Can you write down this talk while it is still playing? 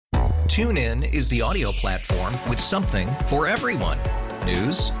TuneIn is the audio platform with something for everyone.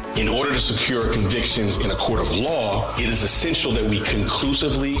 News. In order to secure convictions in a court of law, it is essential that we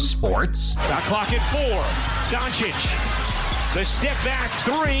conclusively. Sports. Shot clock at 4. Doncic. The step back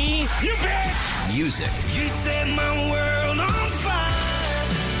 3. You bet. Music. You set my world on fire.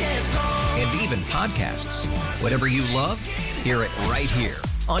 Yes, and even podcasts. Whatever you love, hear it right here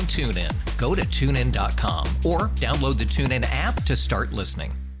on TuneIn. Go to TuneIn.com or download the TuneIn app to start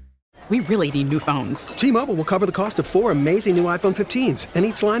listening. We really need new phones. T-Mobile will cover the cost of 4 amazing new iPhone 15s, and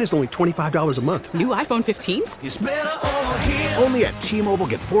each line is only $25 a month. New iPhone 15s? it's better over here. Only at T-Mobile,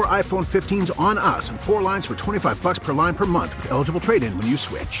 get 4 iPhone 15s on us and 4 lines for $25 per line per month with eligible trade-in when you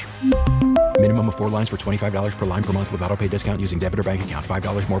switch. Minimum of 4 lines for $25 per line per month with autopay discount using debit or bank account.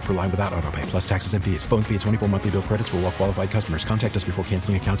 $5 more per line without autopay, plus taxes and fees. Phone fee at 24 monthly bill credits for well-qualified customers. Contact us before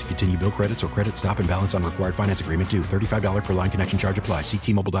canceling account to continue bill credits or credit stop and balance on required finance agreement due. $35 per line connection charge applies. See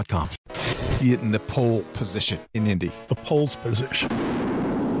T-Mobile.com. In the pole position in Indy. The pole's position.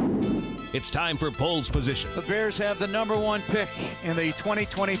 It's time for Pole's Position. The Bears have the number 1 pick in the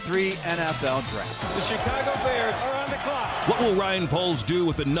 2023 NFL Draft. The Chicago Bears are on the clock. What will Ryan Poles do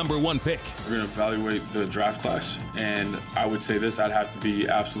with the number 1 pick? We're going to evaluate the draft class, and I would say this, I'd have to be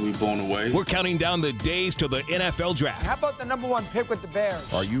absolutely blown away. We're counting down the days to the NFL Draft. How about the number 1 pick with the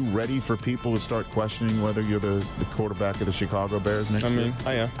Bears? Are you ready for people to start questioning whether you're the quarterback of the Chicago Bears next year?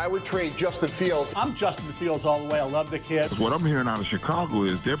 I am. I would trade Justin Fields. I'm Justin Fields all the way. I love the kid. What I'm hearing out of Chicago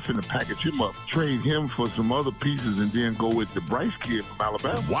is they're finna package him up, trade him for some other pieces, and then go with the Bryce kid from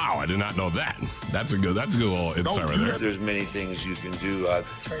Alabama. Wow, I did not know that. That's a good little insight right there. There's many things you can do. A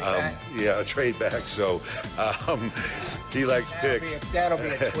trade back. So he likes picks. That'll be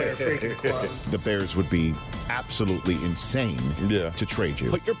a Twitter freaking quote. The Bears would be absolutely insane to trade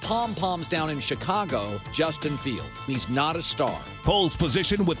you. Put your pom-poms down in Chicago, Justin Fields. He's not a star. Pole's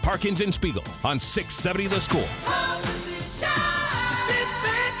Position with Parkins and Spiegel on 670 The Score.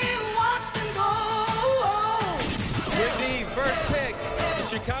 With the first pick, the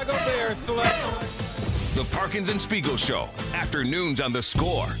Chicago Bears select the Parkins and Spiegel Show. Afternoons on The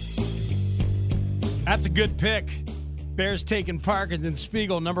Score. That's a good pick. Bears taking Parkins and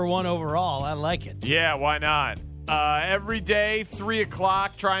Spiegel, number 1 overall. I like it. Yeah, why not? Every day, 3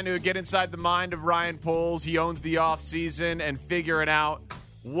 o'clock, trying to get inside the mind of Ryan Poles. He owns the offseason and figuring out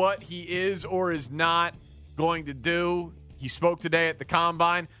what he is or is not going to do. He spoke today at the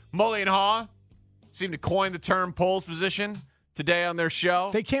Combine. Mully and Haw seemed to coin the term Poles Position today on their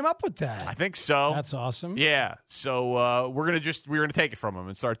show. They came up with that. I think so. That's awesome. Yeah. So we're gonna take it from him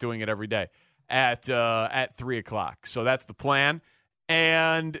and start doing it every day at 3 o'clock. So that's the plan.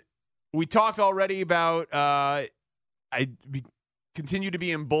 And we talked already about I continue to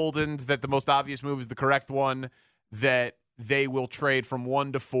be emboldened that the most obvious move is the correct one, that they will trade from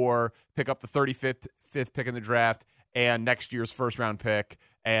 1 to 4, pick up the 35th pick in the draft and next year's first-round pick,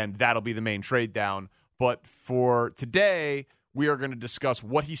 and that'll be the main trade down. But for today, we are going to discuss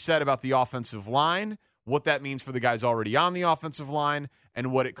what he said about the offensive line, what that means for the guys already on the offensive line,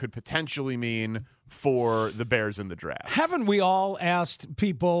 and what it could potentially mean for the Bears in the draft. Haven't we all asked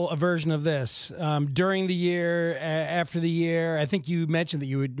people a version of this during the year, after the year? I think you mentioned that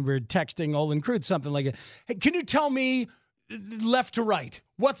you were texting Olin Kreutz something like, hey, can you tell me left to right,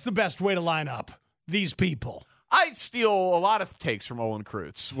 what's the best way to line up these people? I steal a lot of takes from Olin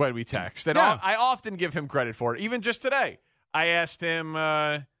Kreutz when we text, and I often give him credit for it. Even just today, I asked him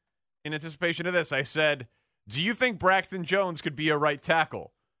in anticipation of this, I said, do you think Braxton Jones could be a right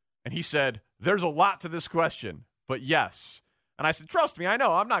tackle? And he said, there's a lot to this question, but yes. And I said, trust me, I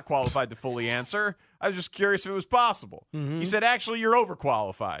know. I'm not qualified to fully answer. I was just curious if it was possible. Mm-hmm. He said, actually, you're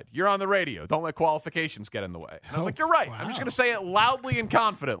overqualified. You're on the radio. Don't let qualifications get in the way. And I was like, you're right. Wow. I'm just going to say it loudly and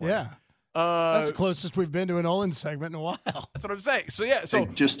confidently. Yeah. That's the closest we've been to an Olin segment in a while. That's what I'm saying. So, yeah. So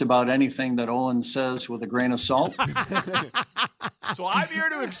just about anything that Olin says with a grain of salt. So I'm here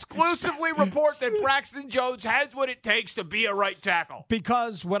to exclusively report that Braxton Jones has what it takes to be a right tackle.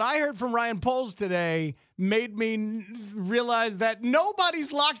 Because what I heard from Ryan Poles today made me realize that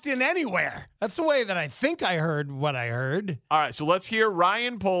nobody's locked in anywhere. That's the way that I think I heard what I heard. All right, so let's hear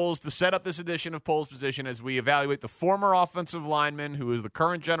Ryan Poles to set up this edition of Poles Position as we evaluate the former offensive lineman who is the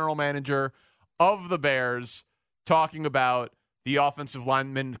current general manager of the Bears, talking about the offensive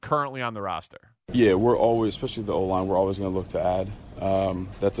lineman currently on the roster. Yeah, we're always, especially the O-line, we're always going to look to add.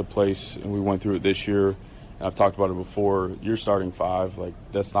 That's a place, and we went through it this year, and I've talked about it before, you're starting 5. Like,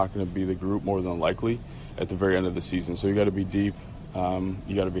 that's not going to be the group more than likely at the very end of the season. So you got to be deep,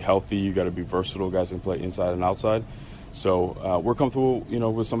 you got to be healthy, you got to be versatile. Guys can play inside and outside. So we're comfortable,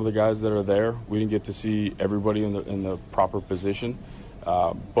 with some of the guys that are there. We didn't get to see everybody in the proper position,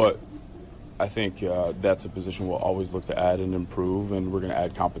 but I think that's a position we'll always look to add and improve, and we're going to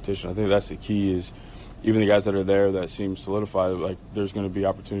add competition. I think that's the key is even the guys that are there that seem solidified, like there's going to be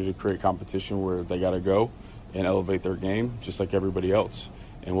opportunity to create competition where they got to go and elevate their game just like everybody else,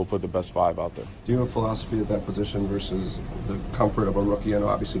 and we'll put the best 5 out there. Do you have a philosophy at that position versus the comfort of a rookie? I know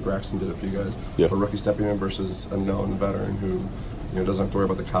obviously Braxton did it for you guys, a rookie stepping in versus a known veteran who doesn't have to worry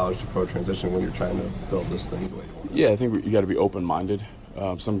about the college to pro transition when you're trying to build this thing the way you want. Yeah, I think you got to be open-minded.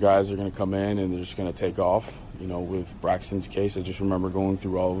 Some guys are going to come in and they're just going to take off. With Braxton's case, I just remember going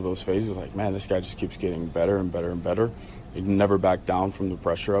through all of those phases like, man, this guy just keeps getting better and better and better. He never backed down from the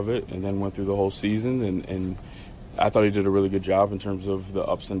pressure of it, and then went through the whole season. And I thought he did a really good job in terms of the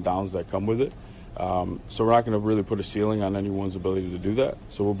ups and downs that come with it. So we're not going to really put a ceiling on anyone's ability to do that.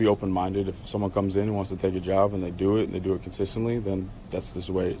 So we'll be open-minded. If someone comes in and wants to take a job and they do it consistently, then that's just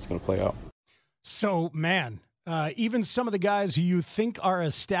the way it's going to play out. So, man, even some of the guys who you think are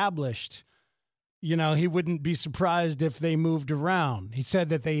established, he wouldn't be surprised if they moved around. He said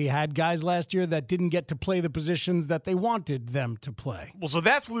that they had guys last year that didn't get to play the positions that they wanted them to play. Well, so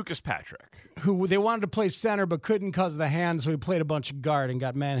that's Lucas Patrick. Who they wanted to play center but couldn't because of the hand, so he played a bunch of guard and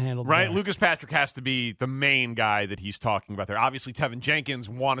got manhandled. Right, there. Lucas Patrick has to be the main guy that he's talking about there. Obviously, Tevin Jenkins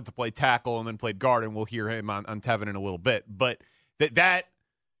wanted to play tackle and then played guard, and we'll hear him on Tevin in a little bit. But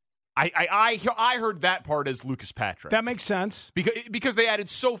I heard that part as Lucas Patrick. That makes sense. Because they added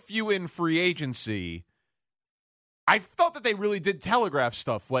so few in free agency, I thought that they really did telegraph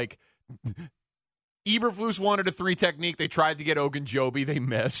stuff. Like, Eberflus wanted a 3 technique. They tried to get Ogunjobi. They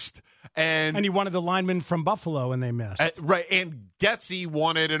missed. And he wanted the lineman from Buffalo, and they missed. Right, and Getsy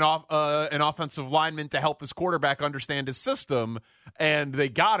wanted an offensive lineman to help his quarterback understand his system, and they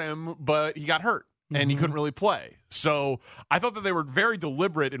got him, but he got hurt. And he couldn't really play. So I thought that they were very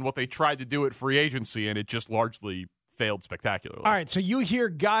deliberate in what they tried to do at free agency, and it just largely failed spectacularly. All right, so you hear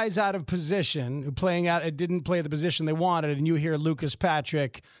guys out of position who didn't play the position they wanted, and you hear Lucas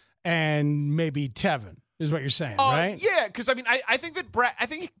Patrick and maybe Tevin is what you're saying, right? Yeah, because I think that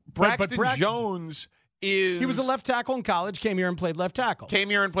Braxton Jones is. He was a left tackle in college. Came here and played left tackle.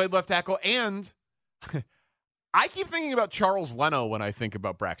 And I keep thinking about Charles Leno when I think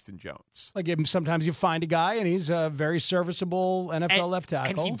about Braxton Jones. Like, sometimes you find a guy and he's a very serviceable NFL left tackle.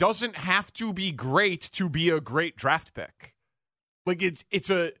 And he doesn't have to be great to be a great draft pick. Like,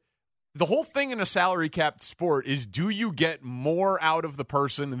 the whole thing in a salary capped sport is, do you get more out of the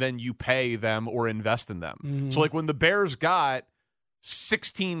person than you pay them or invest in them? Mm-hmm. So, like, when the Bears got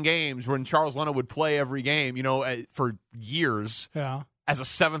 16 games when Charles Leno would play every game, for years as a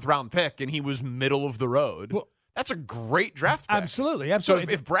 7th-round pick, and he was middle of the road. Well, that's a great draft pick. Absolutely. So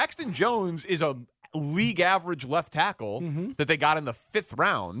if Braxton Jones is a league average left tackle that they got in the 5th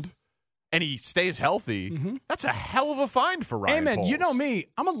round and he stays healthy, that's a hell of a find for Ryan Amen. Poles. You know me.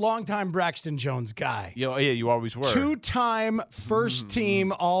 I'm a longtime Braxton Jones guy. Yeah, you always were. 2-time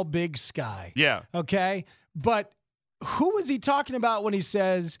first-team All-Big Sky. Yeah. Okay? But who is he talking about when he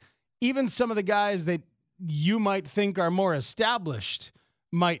says even some of the guys that you might think are more established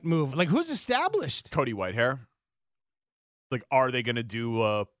might move? Like, who's established? Cody Whitehair. Like, are they going to do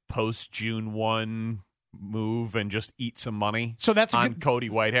a post-June 1 move and just eat some money on Cody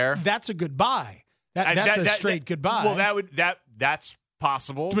Whitehair? That's a good buy. That's a straight goodbye. Well, that's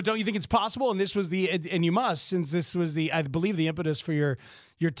possible. But don't you think it's possible? And this was and you must, since this was I believe the impetus for your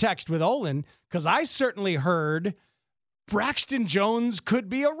text with Olin, because I certainly heard Braxton Jones could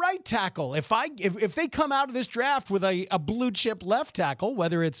be a right tackle. If they come out of this draft with a blue chip left tackle,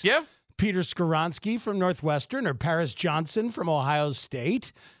 whether it's Peter Skoronski from Northwestern or Paris Johnson from Ohio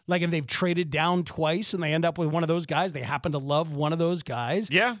State, like if they've traded down twice and they end up with one of those guys, they happen to love one of those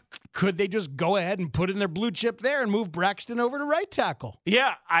guys. Yeah. Could they just go ahead and put in their blue chip there and move Braxton over to right tackle?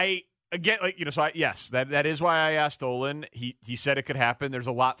 Yeah, yes, that is why I asked Olin. He said it could happen. There's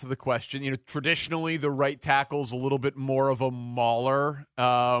a lot to the question. Traditionally the right tackle's a little bit more of a mauler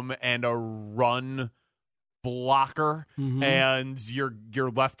and a run blocker, and your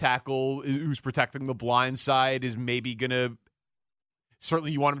left tackle who's protecting the blind side is maybe gonna.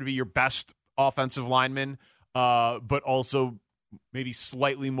 Certainly, you want him to be your best offensive lineman, but also maybe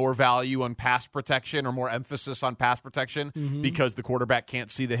slightly more value on pass protection or more emphasis on pass protection because the quarterback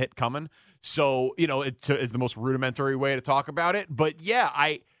can't see the hit coming. So, it is the most rudimentary way to talk about it. But yeah,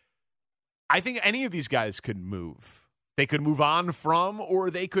 I think any of these guys could move. They could move on from,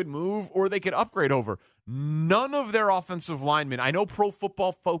 or they could move, or they could upgrade over. None of their offensive linemen. I know Pro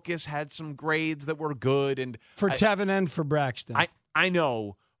Football Focus had some grades that were good, and for Tevin and for Braxton. I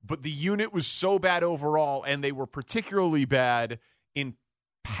know, but the unit was so bad overall, and they were particularly bad in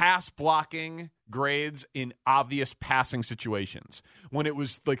pass blocking grades in obvious passing situations. When it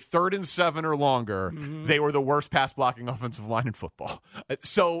was like 3rd and 7 or longer, they were the worst pass blocking offensive line in football.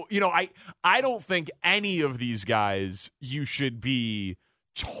 So, I don't think any of these guys you should be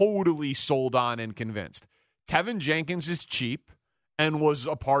totally sold on and convinced. Tevin Jenkins is cheap and was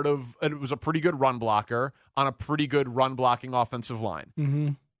a pretty good run blocker on a pretty good run blocking offensive line. Mm-hmm.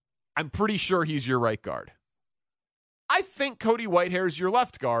 I'm pretty sure he's your right guard. I think Cody Whitehair is your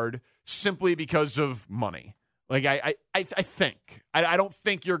left guard simply because of money. Like, I think. I don't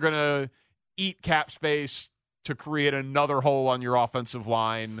think you're going to eat cap space to create another hole on your offensive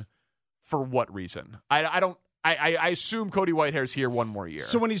line. For what reason? I assume Cody Whitehair's here one more year.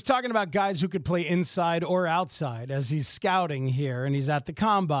 So when he's talking about guys who could play inside or outside as he's scouting here and he's at the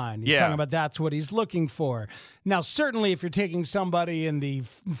combine, he's talking about that's what he's looking for. Now, certainly if you're taking somebody in the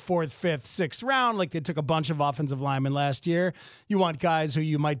 4th, 5th, 6th round, like they took a bunch of offensive linemen last year, you want guys who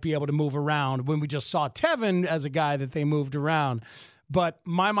you might be able to move around. When we just saw Tevin as a guy that they moved around. But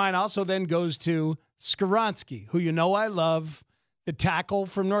my mind also then goes to Skoronski, who I love, the tackle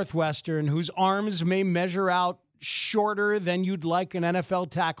from Northwestern, whose arms may measure out shorter than you'd like an NFL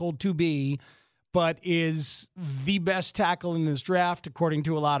tackle to be, but is the best tackle in this draft, according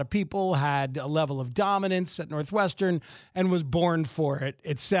to a lot of people, had a level of dominance at Northwestern and was born for it,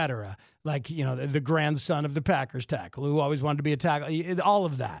 etc. Like, the grandson of the Packers tackle, who always wanted to be a tackle, all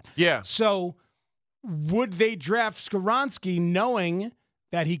of that. Yeah. So would they draft Skoronski knowing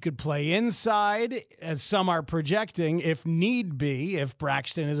that he could play inside, as some are projecting, if need be, if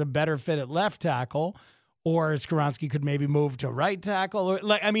Braxton is a better fit at left tackle, or Skoronski could maybe move to right tackle? Or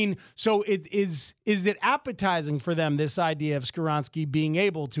so is it appetizing for them, this idea of Skoronski being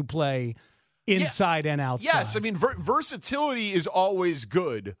able to play inside and outside? Yes, versatility is always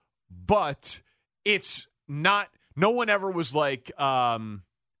good, but it's not. No one ever was like, that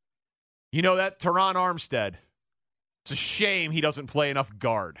Teron Armstead. It's a shame he doesn't play enough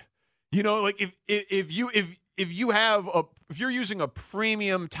guard. Like if you're using a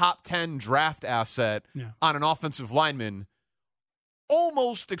premium top 10 draft asset on an offensive lineman,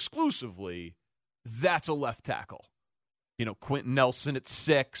 almost exclusively, that's a left tackle. Quentin Nelson at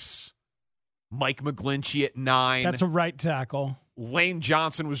 6, Mike McGlinchey at 9. That's a right tackle. Lane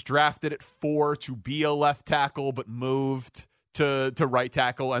Johnson was drafted at 4 to be a left tackle, but moved to right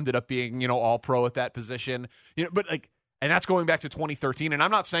tackle, ended up being, all pro at that position. And that's going back to 2013. And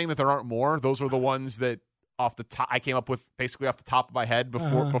I'm not saying that there aren't more. Those are the ones that off the top I came up with basically off the top of my head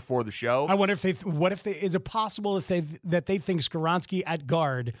before the show. I wonder is it possible that they think Skoronski at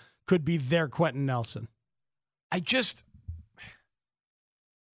guard could be their Quentin Nelson? I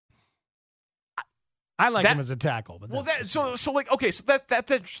like him as a tackle, but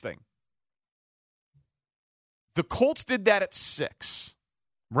that's interesting. The Colts did that at 6,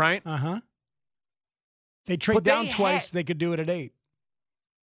 right? Uh-huh. They trade down twice. They could do it at 8.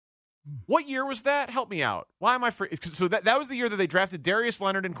 What year was that? Help me out. Why am I free? So that was the year that they drafted Darius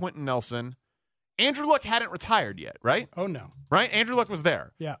Leonard and Quentin Nelson. Andrew Luck hadn't retired yet, right? Oh, no. Right? Andrew Luck was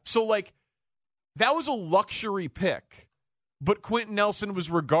there. Yeah. So, that was a luxury pick, but Quentin Nelson was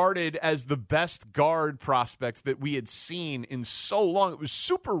regarded as the best guard prospect that we had seen in so long. It was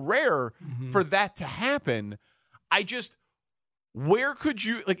super rare for that to happen. Where could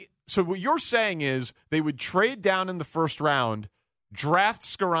you, so what you're saying is they would trade down in the first round, draft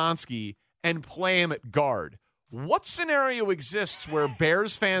Skoronski, and play him at guard. What scenario exists where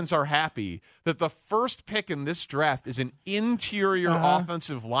Bears fans are happy that the first pick in this draft is an interior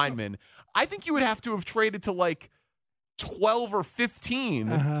offensive lineman? I think you would have to have traded to 12 or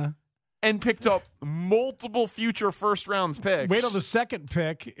 15 and picked up multiple future first rounds picks. Wait till the second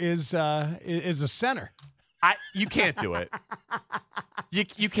pick is a center. You can't do it.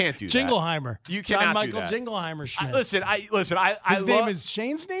 You can't do Jingleheimer. that. You cannot John Michael do that. Jingleheimer Schmidt. His name is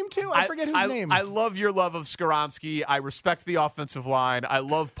Shane's name too? I forget whose name. I love your love of Skoronski. I respect the offensive line. I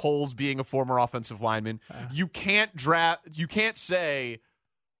love Poles being a former offensive lineman. You can't say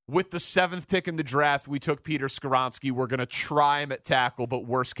with the 7th pick in the draft, we took Peter Skoronski. We're going to try him at tackle, but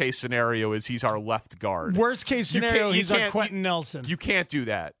worst case scenario is he's our left guard. Worst case scenario, he's our Quentin Nelson. You can't do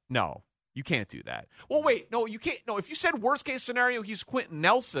that. No. You can't do that. Well, wait. No, you can't. No, if you said worst case scenario, he's Quentin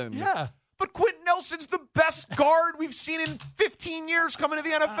Nelson. Yeah. But Quentin Nelson's the best guard we've seen in 15 years coming to the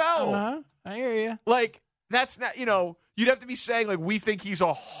NFL. I hear you. That's not, you'd have to be saying, we think he's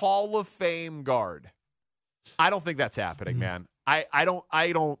a Hall of Fame guard. I don't think that's happening, man. I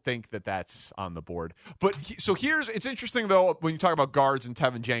don't think that that's on the board. But it's interesting, though, when you talk about guards and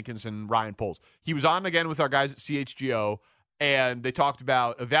Tevin Jenkins and Ryan Poles. He was on again with our guys at CHGO. And they talked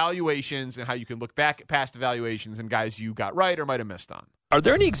about evaluations and how you can look back at past evaluations and guys you got right or might have missed on. Are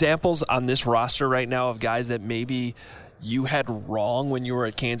there any examples on this roster right now of guys that maybe you had wrong when you were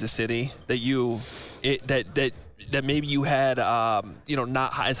at Kansas City that maybe you had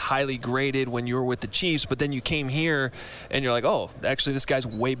not as highly graded when you were with the Chiefs, but then you came here and you're like, oh, actually this guy's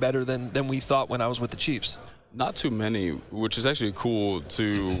way better than we thought when I was with the Chiefs? Not too many, which is actually cool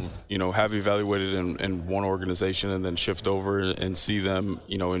to, have evaluated in one organization and then shift over and see them,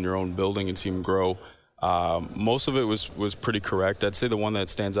 in your own building and see them grow. Most of it was pretty correct. I'd say the one that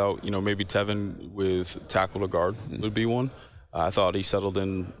stands out, maybe Tevin with tackle to guard would be one. I thought he settled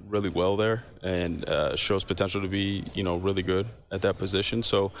in really well there and shows potential to be, really good at that position.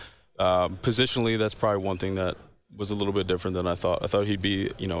 So positionally, that's probably one thing that was a little bit different than I thought. I thought he'd be,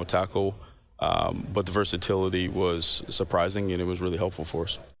 a tackle, but the versatility was surprising and it was really helpful for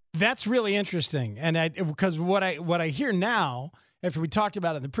us. That's really interesting. And because what I hear now, after we talked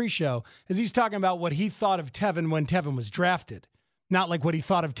about it in the pre-show, is he's talking about what he thought of Tevin when Tevin was drafted. Not like what he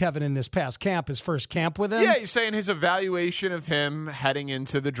thought of Tevin in this past camp, his first camp with him. Yeah, he's saying his evaluation of him heading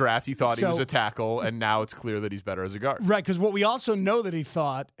into the draft, he thought he was a tackle, and now it's clear that he's better as a guard. Right, because what we also know that he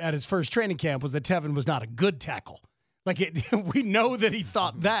thought at his first training camp was that Tevin was not a good tackle. We know that he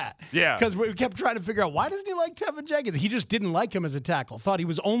thought that. Yeah. Because we kept trying to figure out, why doesn't he like Tevin Jenkins? He just didn't like him as a tackle. Thought he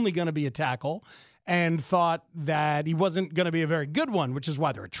was only going to be a tackle and thought that he wasn't going to be a very good one, which is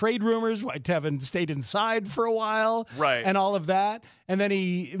why there were trade rumors, why Tevin stayed inside for a while. Right. And all of that. And then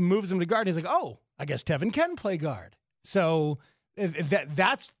he moves him to guard. And he's like, oh, I guess Tevin can play guard. So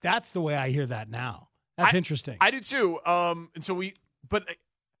that's the way I hear that now. That's interesting. I do too.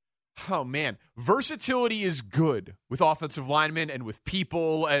 Oh man, versatility is good with offensive linemen and with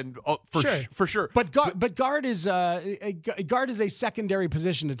people, and for sure. But guard is a secondary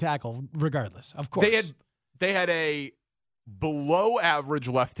position to tackle, regardless. Of course, they had a below average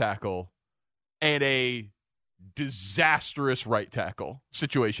left tackle and a disastrous right tackle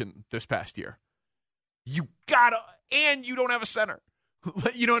situation this past year. You don't have a center.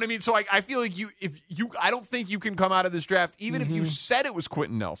 You know what I mean? So I feel like I don't think you can come out of this draft, even if you said it was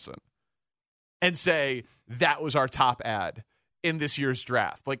Quentin Nelson, and say that was our top ad in this year's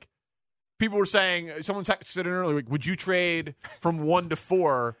draft. Like, people were saying, someone texted in earlier, like, would you trade from 1 to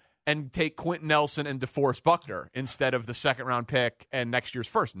 4 and take Quentin Nelson and DeForest Buckner instead of the second-round pick and next year's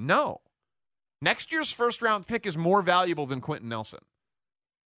first? No. Next year's first-round pick is more valuable than Quentin Nelson.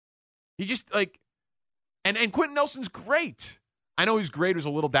 He just, and Quentin Nelson's great. I know his grade was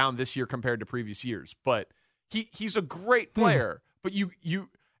a little down this year compared to previous years, but he's a great player. But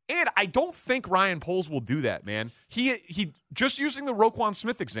and I don't think Ryan Poles will do that, man. He just using the Roquan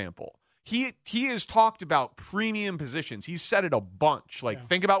Smith example. He has talked about premium positions. He's said it a bunch.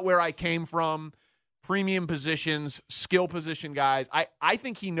 Think about where I came from, premium positions, skill position guys. I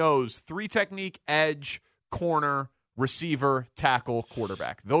think he knows 3 technique, edge, corner, receiver, tackle,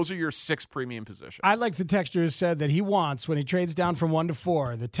 quarterback. Those are your 6 premium positions. I like the texter has said that he wants, when he trades down from 1 to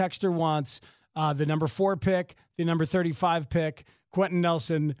 4, the texter wants the number 4 pick, the number 35 pick, Quentin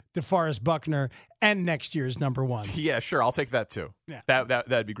Nelson, DeForest Buckner, and next year's number 1. Yeah, sure. I'll take that too. Yeah.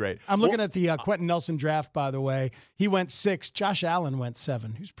 That'd be great. I'm looking at the Quentin Nelson draft, by the way. He went 6. Josh Allen went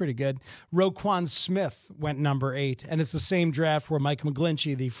 7. Who's pretty good. Roquan Smith went number 8. And it's the same draft where Mike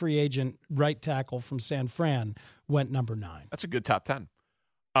McGlinchey, the free agent right tackle from San Fran, went number 9. That's a good top 10.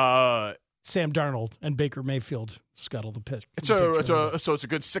 Sam Darnold and Baker Mayfield scuttle the pick. So it's a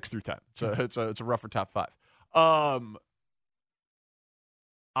good 6 through 10. It's a rougher top 5.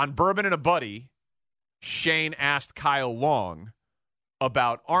 On Bourbon and a Buddy, Shane asked Kyle Long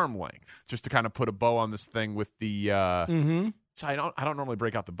about arm length, just to kind of put a bow on this thing with the. So I don't normally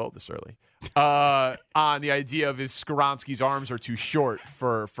break out the bow this early. On the idea of if Skoronski's arms are too short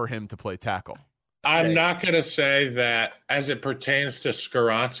for him to play tackle. I'm not going to say that as it pertains to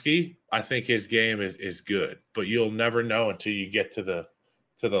Skoronski. I think his game is good, but you'll never know until you get to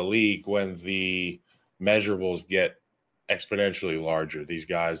the league when the measurables get exponentially larger. These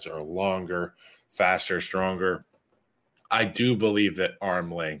guys are longer, faster, stronger. I do believe that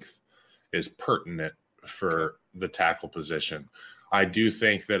arm length is pertinent for the tackle position. I do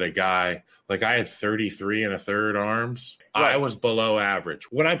think that a guy, like I had 33 1/3 arms. Right. I was below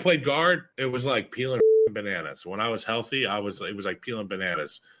average. When I played guard, it was like peeling bananas. When I was healthy, it was like peeling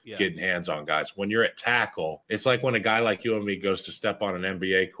bananas, getting hands on guys. When you're at tackle, it's like when a guy like you and me goes to step on an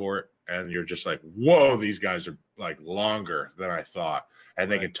NBA court and you're just like, whoa, these guys are like longer than I thought. And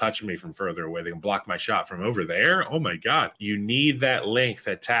they can touch me from further away. They can block my shot from over there. Oh my God. You need that length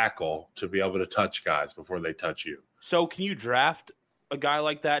at tackle to be able to touch guys before they touch you. So can you draft a guy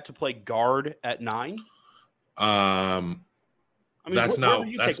like that to play guard at 9? I mean, that's not, were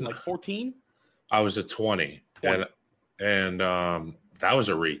you taking, like 14? I was at 20. And That was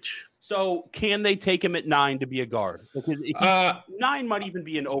a reach. So can they take him at 9 to be a guard? Because 9 might even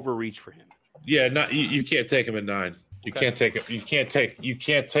be an overreach for him. Yeah, you can't take him at 9. You can't take it. You can't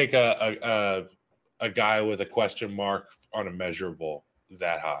take a guy with a question mark on a measurable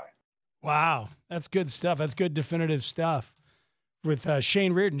that high. Wow, that's good stuff. That's good definitive stuff with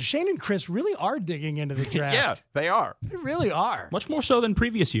Shane Reardon. Shane and Chris really are digging into the draft. Yeah, they are. They really are. Much more so than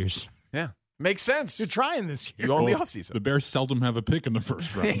previous years. Yeah. Makes sense. You're trying this year. You own the offseason. The Bears seldom have a pick in the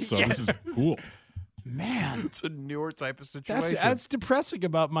first round, so this is cool. Man. It's a newer type of situation. That's depressing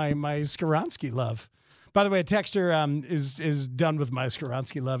about my Skoronski love. By the way, a texter is done with my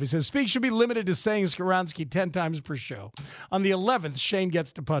Skoronski love. He says, Speak should be limited to saying Skoronski 10 times per show. On the 11th, Shane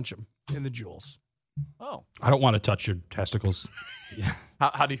gets to punch him in the jewels. Oh. I don't want to touch your testicles. Yeah.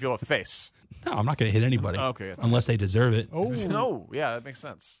 How do you feel about face? No, I'm not going to hit anybody. Okay. Unless they deserve it. Oh. No. Yeah, that makes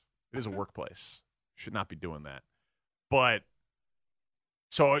sense. It is a workplace. Should not be doing that. But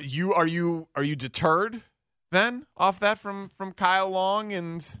so are you deterred then off that from Kyle Long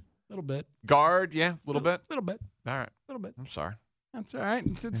and a little bit guard? Yeah, a little bit. All right, a little bit. I'm sorry. That's all right.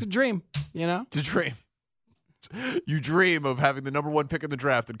 It's a dream, you know. It's a dream. You dream of having the number 1 pick in the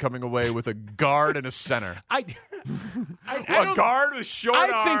draft and coming away with a guard and a center. A guard with short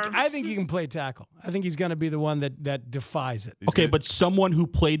arms. I think he can play tackle. I think he's going to be the one that defies it. Okay, but someone who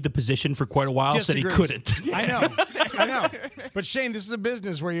played the position for quite a while said he couldn't. I know. But Shane, this is a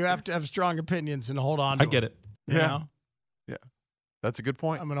business where you have to have strong opinions and hold on to I get it. You know? Yeah. That's a good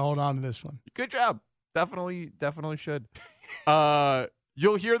point. I'm going to hold on to this one. Good job. Definitely should.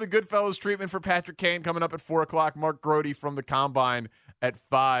 You'll hear the Goodfellas treatment for Patrick Kane coming up at 4 o'clock. Mark Grody from the Combine at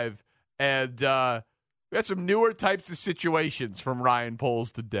 5. And we had some newer types of situations from Ryan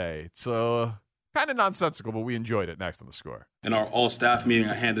Poles today. It's kind of nonsensical, but we enjoyed it. Next on The Score. In our all-staff meeting,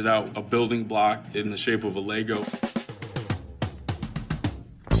 I handed out a building block in the shape of a Lego.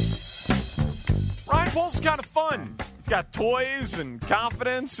 Ryan Poles is kind of fun. He's got toys and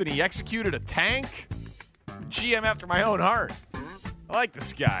confidence, and he executed a tank. GM after my own heart. I like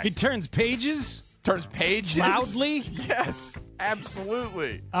this guy. He turns pages? Turns pages? Loudly? Yes,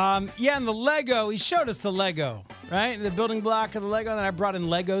 absolutely. Yeah, and the Lego, he showed us the Lego, right? The building block of the Lego. And then I brought in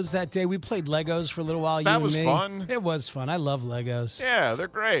Legos that day. We played Legos for a little while, That was me. fun. It was fun. I love Legos. Yeah, they're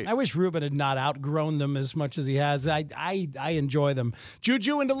great. I wish Ruben had not outgrown them as much as he has. I enjoy them.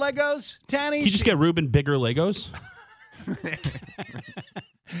 Juju into Legos? Tanny? You just get Ruben bigger Legos?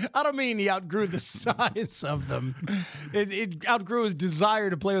 I don't mean he outgrew the size of them. It outgrew his desire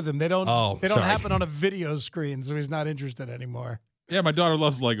to play with them. They don't happen on a video screen, so he's not interested anymore. Yeah, my daughter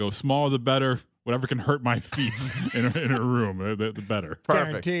loves Lego. Smaller the better. Whatever can hurt my feet in her room, the better.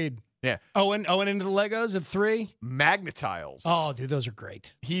 Perfect. Guaranteed. Yeah. Owen into the Legos at 3? Magnetiles. Oh, dude, those are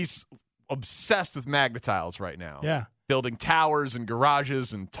great. He's obsessed with Magnetiles right now. Yeah. Building towers and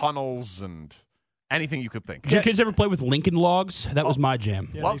garages and tunnels and anything you could think. Did your kids ever play with Lincoln Logs? That was my jam.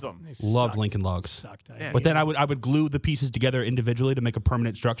 Yeah, Loved them. Loved Lincoln Logs. Sucked. But then I would glue the pieces together individually to make a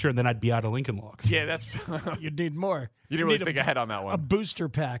permanent structure, and then I'd be out of Lincoln Logs. Yeah, that's... You'd need more. You didn't really think ahead on that one. A booster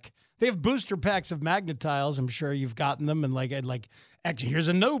pack. They have booster packs of Magnetiles. I'm sure you've gotten them. And actually, here's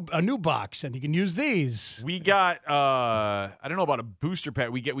a new box, and you can use these. We got I don't know about a booster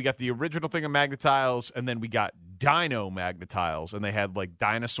pack. We got the original thing of Magnetiles, and then we got Dino Magnetiles, and they had like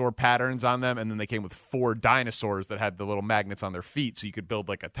dinosaur patterns on them, and then they came with 4 dinosaurs that had the little magnets on their feet, so you could build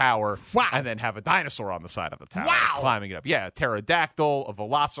like a tower, and then have a dinosaur on the side of the tower, climbing it up. Yeah, a pterodactyl, a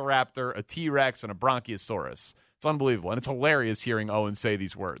velociraptor, a T-Rex, and a Bronchiosaurus. It's unbelievable, and it's hilarious hearing Owen say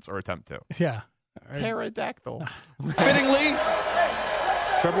these words, or attempt to. Yeah. Pterodactyl. Fittingly,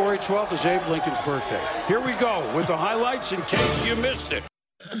 February 12th is Abe Lincoln's birthday. Here we go with the highlights in case you missed it.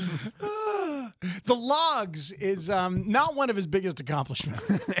 The Logs is not one of his biggest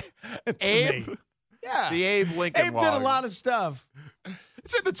accomplishments. Abe? Yeah. The Abe Lincoln Abe log. did a lot of stuff.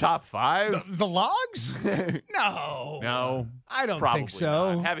 It's in the top 5. The Logs? No. No. I don't probably think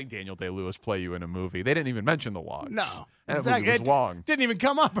so. Not. Having Daniel Day-Lewis play you in a movie, they didn't even mention the Logs. No. That Exactly. movie was long. Didn't even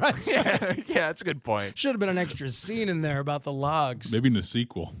come up, right? Yeah, that's a good point. Should have been an extra scene in there about the Logs. Maybe in the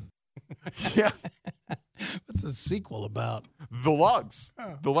sequel. Yeah. What's the sequel about? The Logs.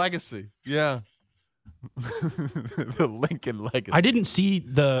 The Legacy. Yeah. The Lincoln Legacy. I didn't see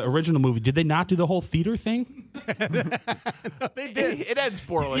the original movie. Did they not do the whole theater thing? They did. It ends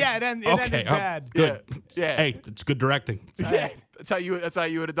poorly. Yeah, it ended bad. Good. Yeah. Hey, it's good directing. Yeah. That's how you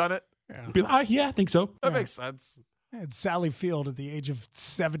would have done it? Yeah, I think so. That makes sense. It's Sally Field at the age of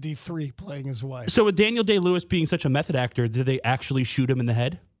 73 playing his wife. So with Daniel Day-Lewis being such a method actor, did they actually shoot him in the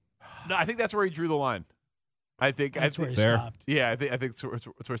head? No, I think that's where he drew the line. I think where he fair. stopped. Yeah, I think it's where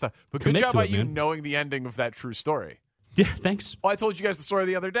it stopped. But Commit good job to by it, you man. knowing the ending of that true story. Yeah, thanks. Well, I told you guys the story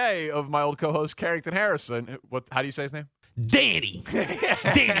the other day of my old co-host Carrington Harrison. How do you say his name? Danny.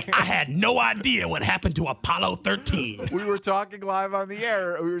 Danny, I had no idea what happened to Apollo 13. We were talking live on the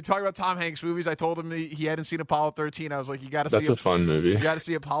air. We were talking about Tom Hanks movies. I told him he hadn't seen Apollo 13. I was like, you got to see. That's a fun movie. You got to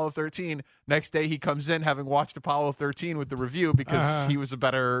see Apollo 13. Next day, he comes in having watched Apollo 13 with the review because he was a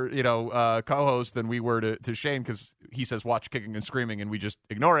better, co-host than we were to Shane because he says watch Kicking and Screaming and we just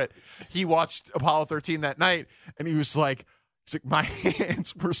ignore it. He watched Apollo 13 that night and he was like, my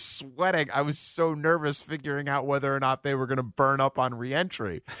hands were sweating. I was so nervous figuring out whether or not they were going to burn up on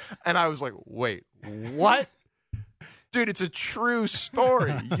reentry. And I was like, wait, what? Dude, it's a true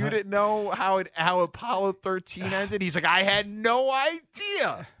story. You didn't know how Apollo 13 ended? He's like, I had no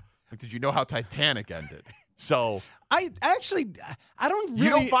idea. Like, did you know how Titanic ended? So I don't really. You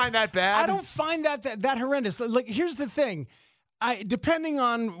don't find that bad? I don't find that horrendous. Like, here's the thing. Depending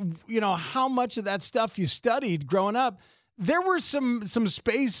on, how much of that stuff you studied growing up, there were some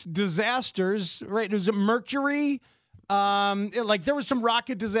space disasters, right? Was it Mercury? There were some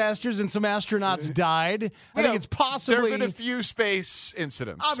rocket disasters and some astronauts died. I think it's possibly... There have been a few space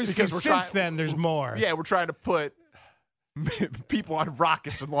incidents. Obviously, since then, there's more. Yeah, we're trying to put people on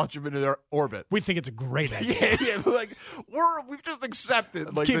rockets and launch them into their orbit. We think it's a great idea. Yeah. We've just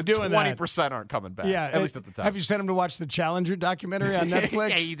accepted Let's keep doing 20% aren't coming back. Yeah, at least at the time. Have you sent him to watch the Challenger documentary on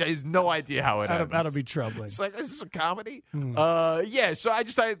Netflix? Yeah, he has no idea how it ends. That'll be troubling. It's like, is this a comedy? Yeah. So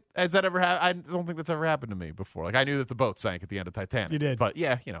has that ever happened? I don't think that's ever happened to me before. Like, I knew that the boat sank at the end of Titanic. You did, but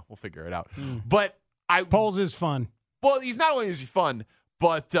yeah, we'll figure it out. But Poles is fun. Well, he's not only is he fun,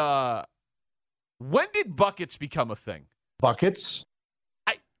 but when did buckets become a thing? Buckets?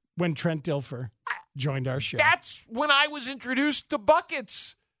 When Trent Dilfer joined our show. That's when I was introduced to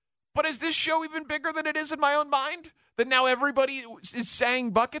buckets. But is this show even bigger than it is in my own mind? That now everybody is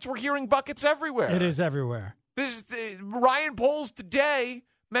saying buckets? We're hearing buckets everywhere. It is everywhere. Ryan Poles today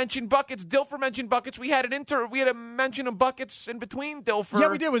mentioned buckets. Dilfer mentioned buckets. We had a mention of buckets in between Dilfer. Yeah,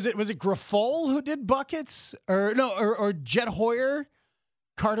 we did. Was it Grafol who did buckets? Or Jet Hoyer?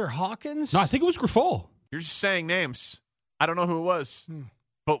 Carter Hawkins? No, I think it was Grafol. You're just saying names. I don't know who it was.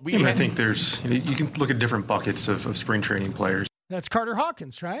 But I think you can look at different buckets of spring training players. That's Carter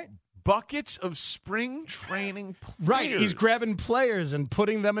Hawkins, right? Buckets of spring training players. Right. He's grabbing players and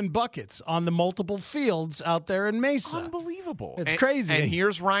putting them in buckets on the multiple fields out there in Mesa. Unbelievable. It's crazy. And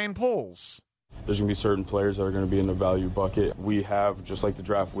here's Ryan Poles. There's going to be certain players that are going to be in the value bucket. We have, just like the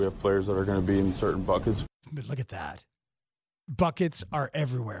draft, we have players that are going to be in certain buckets. But look at that. Buckets are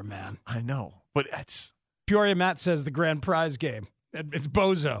everywhere, man. I know. But it's... Peoria Matt says the grand prize game. It's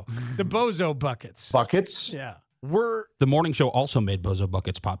Bozo. The Bozo buckets. Buckets? Yeah. The morning show also made Bozo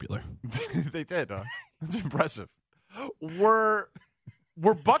buckets popular. They did, huh? That's impressive. Were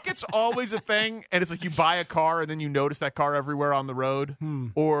buckets always a thing? And it's like you buy a car and then you notice that car everywhere on the road?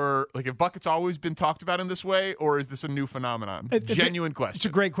 Or like have buckets always been talked about in this way? Or is this a new phenomenon? Genuine question. It's a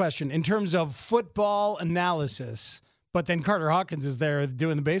great question. In terms of football analysis, but then Carter Hawkins is there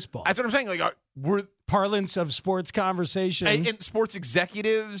doing the baseball. That's what I'm saying. Like, we're parlance of sports conversation. And sports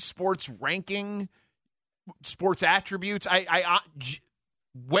executives, sports ranking, sports attributes.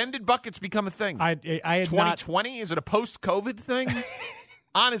 When did buckets become a thing? I had 2020? Is it a post-COVID thing?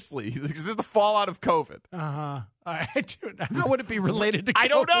 Honestly, is this the fallout of COVID? How would it be related to COVID? I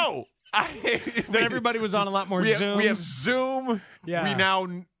don't know. Then everybody was on a lot more Zoom. We have Zoom. Yeah. We now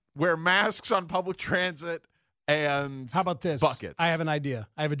wear masks on public transit. And how about this? Buckets. I have an idea.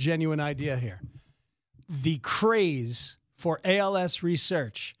 I have a genuine idea here. The craze for ALS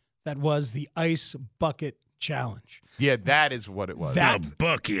research that was the Ice Bucket Challenge. Yeah, that is what it was. That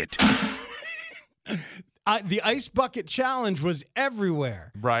bucket. The Ice Bucket Challenge was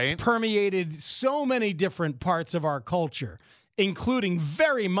everywhere. Right. Permeated so many different parts of our culture, including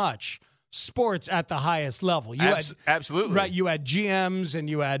very much sports at the highest level. Absolutely. Right. You had GMs and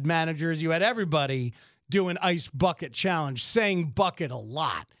you had managers. You had everybody doing Ice Bucket Challenge, saying bucket a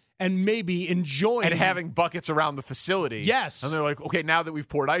lot, and maybe enjoying and having buckets around the facility. Yes. And they're like, okay, now that we've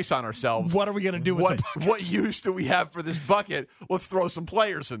poured ice on ourselves, what are we going to do with the buckets? What use do we have for this bucket? Let's throw some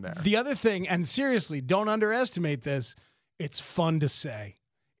players in there. The other thing, and seriously, don't underestimate this, it's fun to say.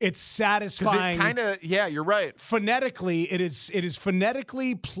 It's satisfying. Yeah, you're right. Phonetically, it is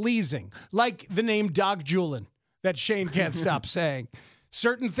phonetically pleasing, like the name Doc Julin that Shane can't stop saying.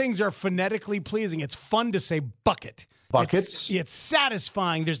 Certain things are phonetically pleasing. It's fun to say bucket. Buckets? It's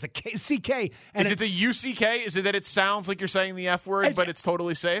satisfying. There's the CK. And is it the UCK? Is it that it sounds like you're saying the F word, but it's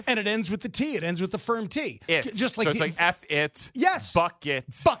totally safe? And it ends with the T. It ends with the firm T. It. Just like so it's like F it. Yes. Bucket.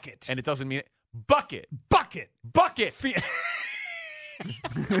 Bucket. And it doesn't mean it. Bucket. Bucket. Bucket.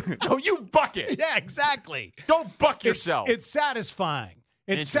 No, you bucket. Yeah, exactly. Don't buck yourself. It's satisfying.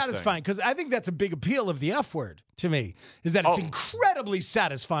 It's satisfying because I think that's a big appeal of the F word to me, is that it's incredibly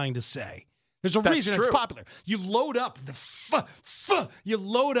satisfying to say. There's a reason it's popular. You load up the you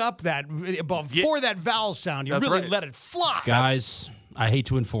load up that before that vowel sound. You really let it fly. Guys, I hate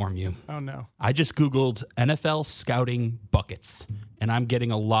to inform you. Oh, no. I just Googled NFL scouting buckets, and I'm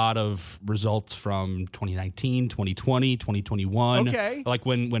getting a lot of results from 2019, 2020, 2021. Okay. Like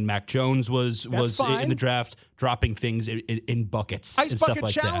when Mac Jones was in the draft, dropping things in buckets. Ice and stuff Bucket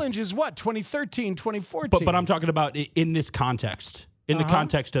like Challenge that. is what, 2013, 2014? But I'm talking about in this context. In the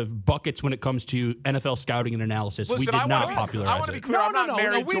context of buckets when it comes to NFL scouting and analysis, Listen, we did not I popularize want to be clear. No, I'm not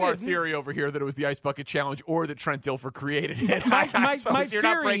married to our didn't. theory over here that it was the Ice Bucket Challenge or that Trent Dilfer created it. You're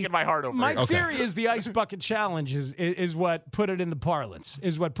not breaking my heart over My here. theory is the Ice Bucket Challenge is what put it in the parlance,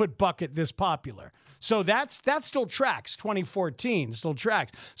 is what put bucket this popular. So that still tracks. 2014 still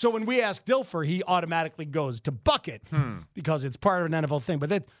tracks. So when we ask Dilfer, he automatically goes to bucket because it's part of an NFL thing.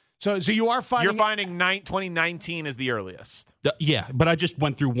 But So you are finding... You're finding 2019 is the earliest. Yeah, but I just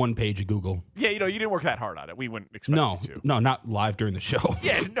went through one page of Google. Yeah, you didn't work that hard on it. We wouldn't expect you to. No, not live during the show.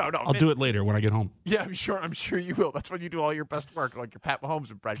 Yeah, no. I'll do it later when I get home. Yeah, I'm sure you will. That's when you do all your best work, like your Pat Mahomes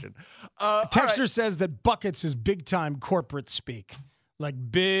impression. Texter says that buckets is big-time corporate speak. Like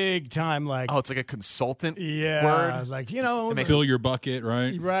big time, like it's like a consultant word. Like fill your bucket,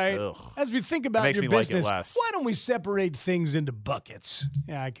 right? Right. Ugh. As we think about your me like it business, less. why don't we separate things into buckets?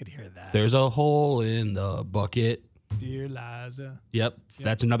 Yeah, I could hear that. There's a hole in the bucket. Dear Liza. Yep,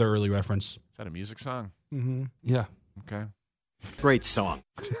 that's another early reference. Is that a music song? Mm-hmm. Yeah. Okay. Great song.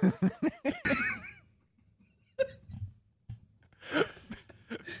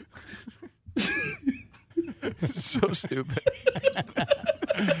 So stupid.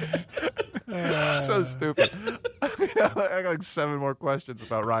 So stupid. I got like 7 more questions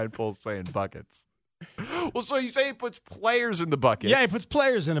about Ryan Poles saying buckets. Well, so you say he puts players in the buckets. Yeah, he puts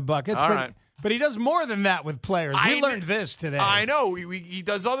players in the buckets, but he does more than that with players. We learned this today. I know. He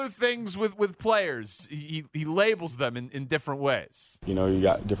does other things with players. He labels them in different ways. You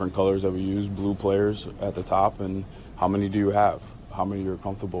got different colors that we use, blue players at the top, and how many do you have? How many you're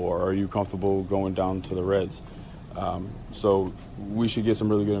comfortable, or are you comfortable going down to the reds? So we should get some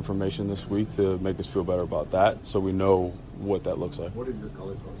really good information this week to make us feel better about that, so we know what that looks like. What are your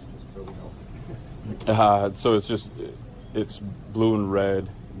color codes? Just so we know. So it's blue and red,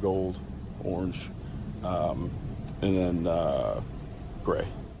 gold, orange, and then gray.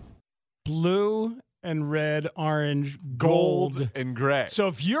 Blue and red, orange, gold, and gray. So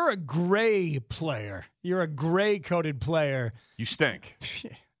if you're a gray player, you're a gray-coded player. You stink.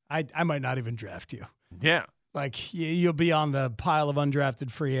 I might not even draft you. Yeah. Like, you'll be on the pile of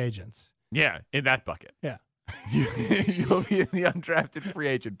undrafted free agents. Yeah, in that bucket. Yeah. You'll be in the undrafted free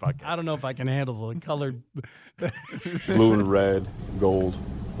agent bucket. I don't know if I can handle the colored. Blue and red, gold,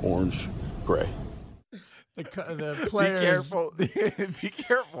 orange, gray. The players. Be careful. Be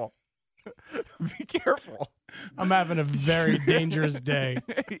careful. Be careful. I'm having a very dangerous day.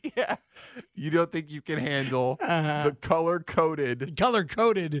 Yeah. You don't think you can handle the color-coded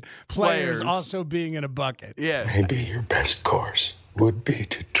players also being in a bucket. Yeah. Maybe your best course would be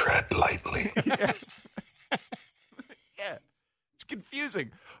to tread lightly. Yeah. Yeah. It's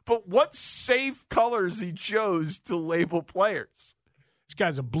confusing. But what safe colors he chose to label players? This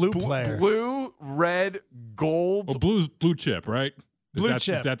guy's a blue player. Blue, red, gold. Well, blue's blue chip, right? Blue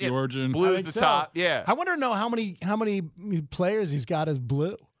chip. Is that the origin? Blue is the top. Yeah. I wonder how many players he's got as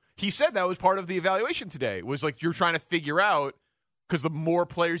blue. He said that was part of the evaluation today. It was like you're trying to figure out, because the more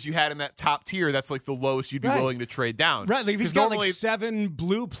players you had in that top tier, that's like the lowest you'd be willing to trade down. Right. Like if he's got like 7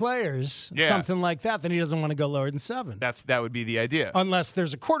 blue players, something like that, then he doesn't want to go lower than 7. That would be the idea. Unless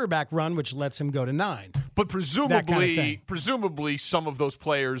there's a quarterback run, which lets him go to 9. But presumably some of those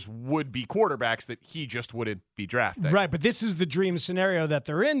players would be quarterbacks that he just wouldn't be drafting. Right, but this is the dream scenario that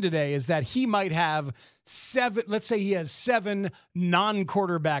they're in today, is that he might have 7, let's say he has 7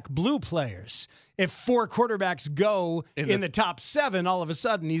 non-quarterback blue players. If 4 quarterbacks go in the top 7, all of a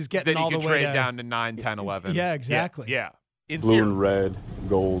sudden he's getting all the way Then he can trade down to 9, 10, 11. Yeah, exactly. Yeah. Blue and red,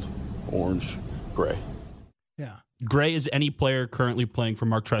 gold, orange, gray. Yeah. Gray is any player currently playing for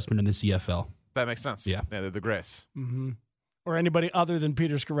Mark Trestman in the CFL. That makes sense. Yeah. They're the Grays. Mm-hmm. Or anybody other than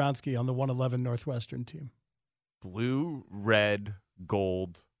Peter Skoronski on the 111 Northwestern team. Blue, red,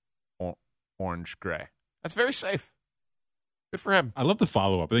 gold, orange, gray. That's very safe. Good for him. I love the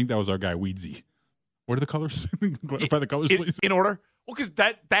follow-up. I think that was our guy, Weedsy. What are the colors? Clarify the colors, please. In order? Well, because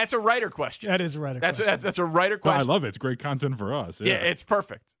that's a writer question. That is a writer question. That's a writer No, question. I love it. It's great content for us. Yeah, it's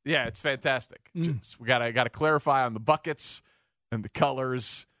perfect. Yeah, it's fantastic. We gotta clarify on the buckets. and the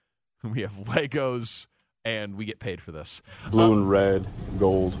colors. We have Legos, and we get paid for this. Blue and red,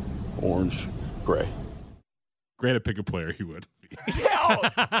 gold, orange, gray. Great to pick a player he would. Yeah,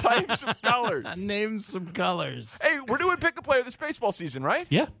 types of colors. Name some colors. Hey, we're doing pick a player this baseball season, right?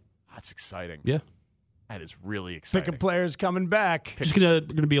 Yeah. That's exciting. Yeah. That is really exciting. Pick a player's coming back. There's gonna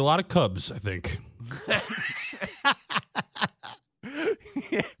be a lot of Cubs, I think.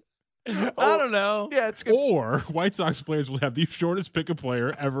 I don't know. Yeah, it's good. Or White Sox players will have the shortest pick a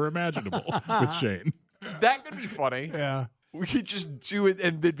player ever imaginable with Shane. That could be funny. Yeah. We could just do it,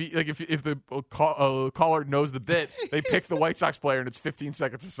 and they'd be like, if the caller knows the bit, they pick the White Sox player, and it's 15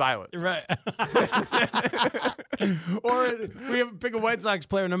 seconds of silence. Right. Or we have pick a White Sox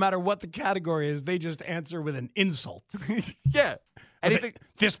player, no matter what the category is, they just answer with an insult. Yeah. Anything.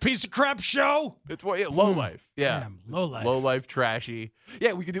 This piece of crap show? It's low life. Yeah. Damn, low life. Low life, trashy.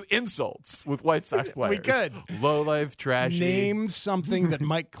 Yeah, we could do insults with White Sox players. We could. Low life, trashy. Name something that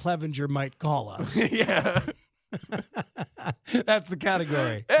Mike Clevenger might call us. Yeah. That's the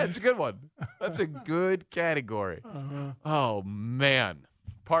category. Yeah, it's a good one. That's a good category. Oh, man.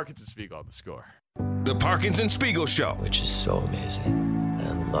 Parkinson Spiegel on the score. The Parkinson Spiegel Show. Which is so amazing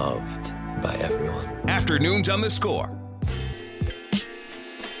and loved by everyone. Afternoons on the Score.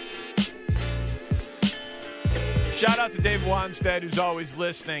 Shout out to Dave Wanstead, who's always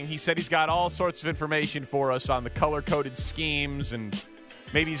listening. He said he's got all sorts of information for us on the color-coded schemes, and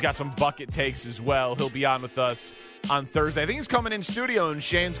maybe he's got some bucket takes as well. He'll be on with us on Thursday. I think he's coming in studio, and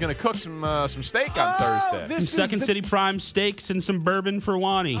Shane's going to cook some steak on Thursday. Some Second City Prime steaks and some bourbon for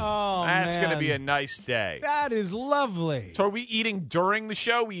Wani. Oh, That's man. going to be a nice day. That is lovely. So are we eating during the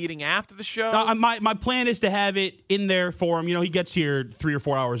show? Are we eating after the show? My plan is to have it in there for him. You know, he gets here 3 or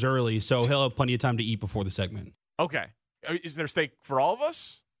 4 hours early, so he'll have plenty of time to eat before the segment. Okay. Is there steak for all of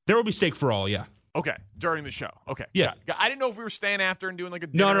us? There will be steak for all, yeah. Okay, during the show. Okay. Yeah. I didn't know if we were staying after and doing like a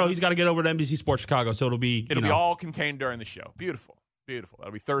dinner. No, he's got to get over to NBC Sports Chicago, so it'll be all contained during the show. Beautiful. Beautiful.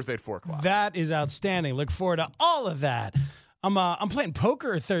 That'll be Thursday at 4 o'clock. That is outstanding. Look forward to all of that. I'm playing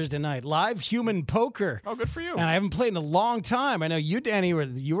poker Thursday night, live human poker. Oh, good for you. And I haven't played in a long time. I know you, Danny,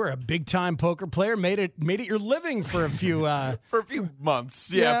 you were a big time poker player. Made it your living for a few for a few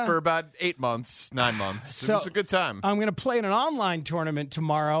months. Yeah, for about 8 months, 9 months. So it was a good time. I'm going to play in an online tournament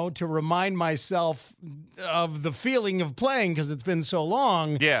tomorrow to remind myself of the feeling of playing because it's been so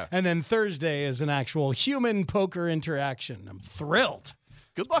long. Yeah. And then Thursday is an actual human poker interaction. I'm thrilled.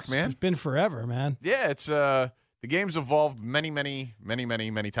 Good luck, man. It's been forever, man. Yeah, it's the game's evolved many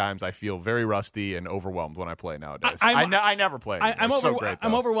times. I feel very rusty and overwhelmed when I play nowadays. I never play anymore. It's so great, though.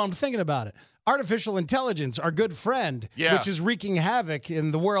 I'm overwhelmed thinking about it. Artificial intelligence, our good friend, which is wreaking havoc in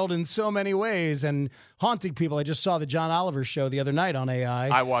the world in so many ways and haunting people. I just saw the John Oliver show the other night on AI.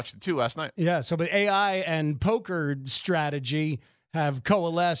 I watched it too last night. Yeah, but AI and poker strategy have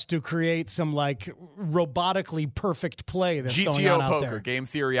coalesced to create some like robotically perfect play that's going on out poker, there. game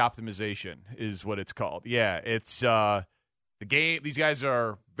theory optimization is what it's called. Yeah, it's the game. These guys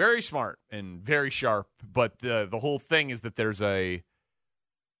are very smart and very sharp, but the whole thing is that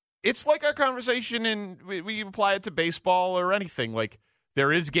it's like our conversation, and we apply it to baseball or anything. Like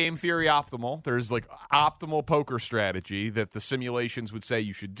there is game theory optimal. There's like optimal poker strategy that the simulations would say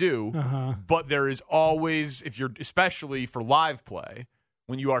you should do. But there is always, especially for live play,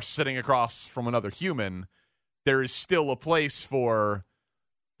 when you are sitting across from another human, there is still a place for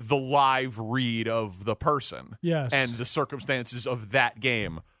the live read of the person. Yes. And the circumstances of that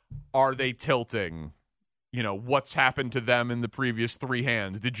game. Are they tilting? You know, what's happened to them in the previous 3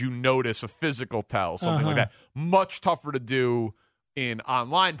 hands? Did you notice a physical tell? Something like that. Much tougher to do in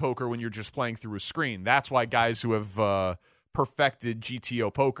online poker when you're just playing through a screen. That's why guys who have perfected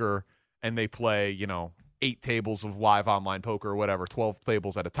GTO poker and they play, 8 tables of live online poker or whatever, 12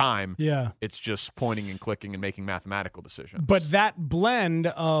 tables at a time. Yeah. It's just pointing and clicking and making mathematical decisions. But that blend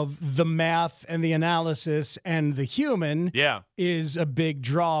of the math and the analysis and the human is a big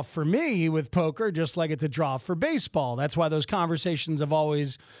draw for me with poker, just like it's a draw for baseball. That's why those conversations have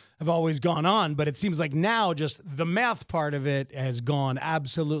always gone on. But it seems like now just the math part of it has gone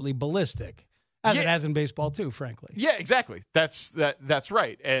absolutely ballistic. As it has in baseball too, frankly. Yeah, exactly. That's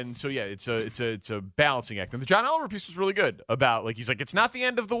right. And so it's a balancing act. And the John Oliver piece was really good about he's like it's not the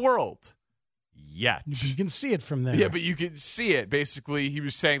end of the world yet. You can see it from there. Yeah, but you can see it. Basically, he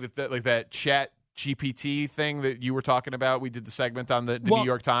was saying that Chat GPT thing that you were talking about. We did the segment on the New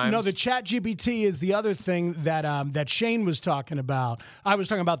York Times. No, the Chat GPT is the other thing that Shane was talking about. I was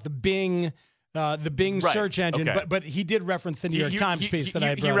talking about the Bing. The Bing search engine, but he did reference the New York Times piece that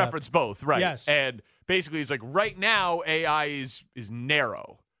I brought He referenced both, right? Yes. And basically, he's like, right now, AI is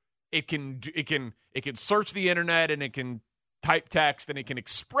narrow. It can search the internet and it can type text and it can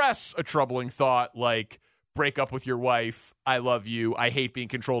express a troubling thought like break up with your wife, I love you, I hate being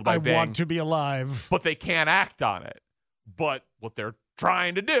controlled by Bing. I want to be alive. But they can't act on it. But what they're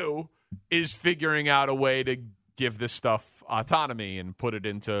trying to do is figuring out a way to give this stuff autonomy and put it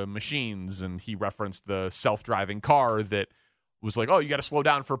into machines. And he referenced the self-driving car that was like, oh, you got to slow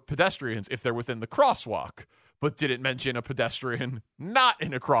down for pedestrians if they're within the crosswalk, but didn't mention a pedestrian not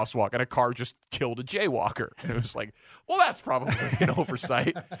in a crosswalk, and a car just killed a jaywalker. And it was like, well, that's probably an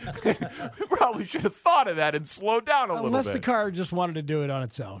oversight. We probably should have thought of that and slowed down a little bit. Unless the car just wanted to do it on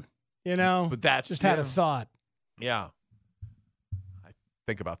its own, But that's just had a thought. Yeah. I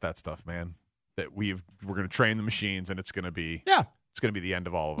think about that stuff, man. That we're going to train the machines, and it's going to be the end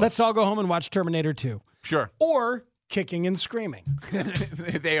of all of us. Let's all go home and watch Terminator 2. Sure. Or kicking and screaming.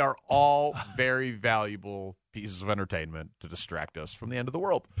 They are all very valuable pieces of entertainment to distract us from the end of the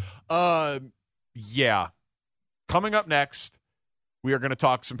world. Yeah. Coming up next, we are going to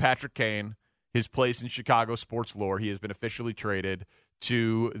talk some Patrick Kane, his place in Chicago sports lore. He has been officially traded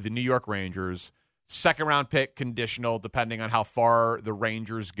to the New York Rangers. Second-round pick conditional, depending on how far the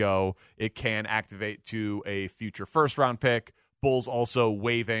Rangers go. It can activate to a future first-round pick. Bulls also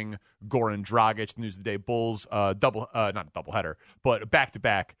waiving Goran Dragic. News of the day, Bulls not a doubleheader, but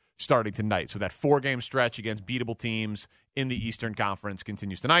back-to-back starting tonight. So that 4-game stretch against beatable teams in the Eastern Conference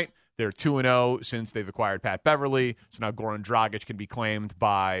continues tonight. They're 2-0 since they've acquired Pat Beverly. So now Goran Dragic can be claimed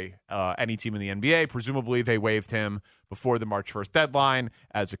by any team in the NBA. Presumably they waived him before the March 1st deadline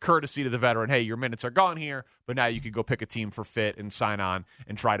as a courtesy to the veteran. Hey, your minutes are gone here, but now you could go pick a team for fit and sign on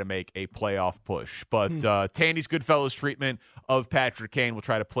and try to make a playoff push. But Tandy's Goodfellas treatment of Patrick Kane will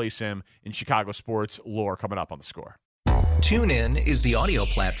try to place him in Chicago sports lore coming up on The Score. TuneIn is the audio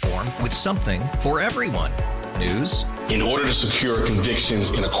platform with something for everyone. News. In order to secure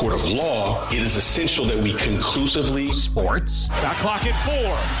convictions in a court of law, it is essential that we conclusively. Sports. Shot clock at 4.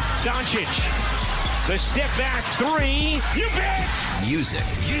 Doncic. The step back 3. You bet. Music.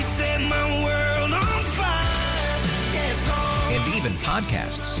 You set my world on fire. Yes, and even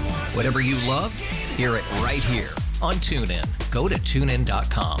podcasts. Whatever you love, hear it right here on TuneIn. Go to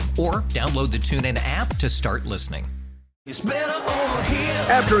TuneIn.com or download the TuneIn app to start listening. It's better over here.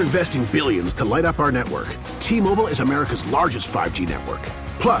 After investing billions to light up our network, T-Mobile is America's largest 5G network.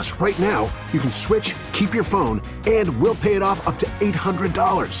 Plus, right now, you can switch, keep your phone, and we'll pay it off up to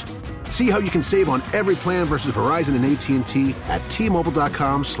 $800. See how you can save on every plan versus Verizon and AT&T at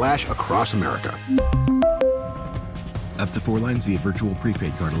T-Mobile.com/across America. Up to 4 lines via virtual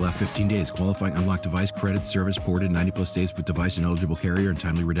prepaid card. Allow 15 days. Qualifying unlocked device credit service ported 90+ days with device and eligible carrier and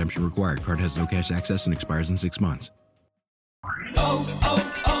timely redemption required. Card has no cash access and expires in 6 months.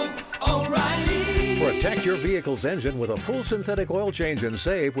 O'Reilly. Protect your vehicle's engine with a full synthetic oil change and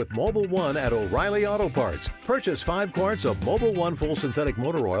save with Mobil 1 at O'Reilly Auto Parts. Purchase 5 quarts of Mobil 1 full synthetic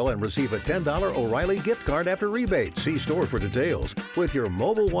motor oil and receive a $10 O'Reilly gift card after rebate. See store for details. With your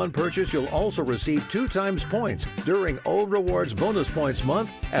Mobil 1 purchase, you'll also receive 2 times points during O Rewards Bonus Points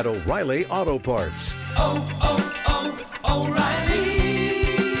Month at O'Reilly Auto Parts. O'Reilly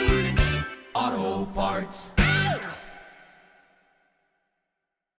Auto Parts.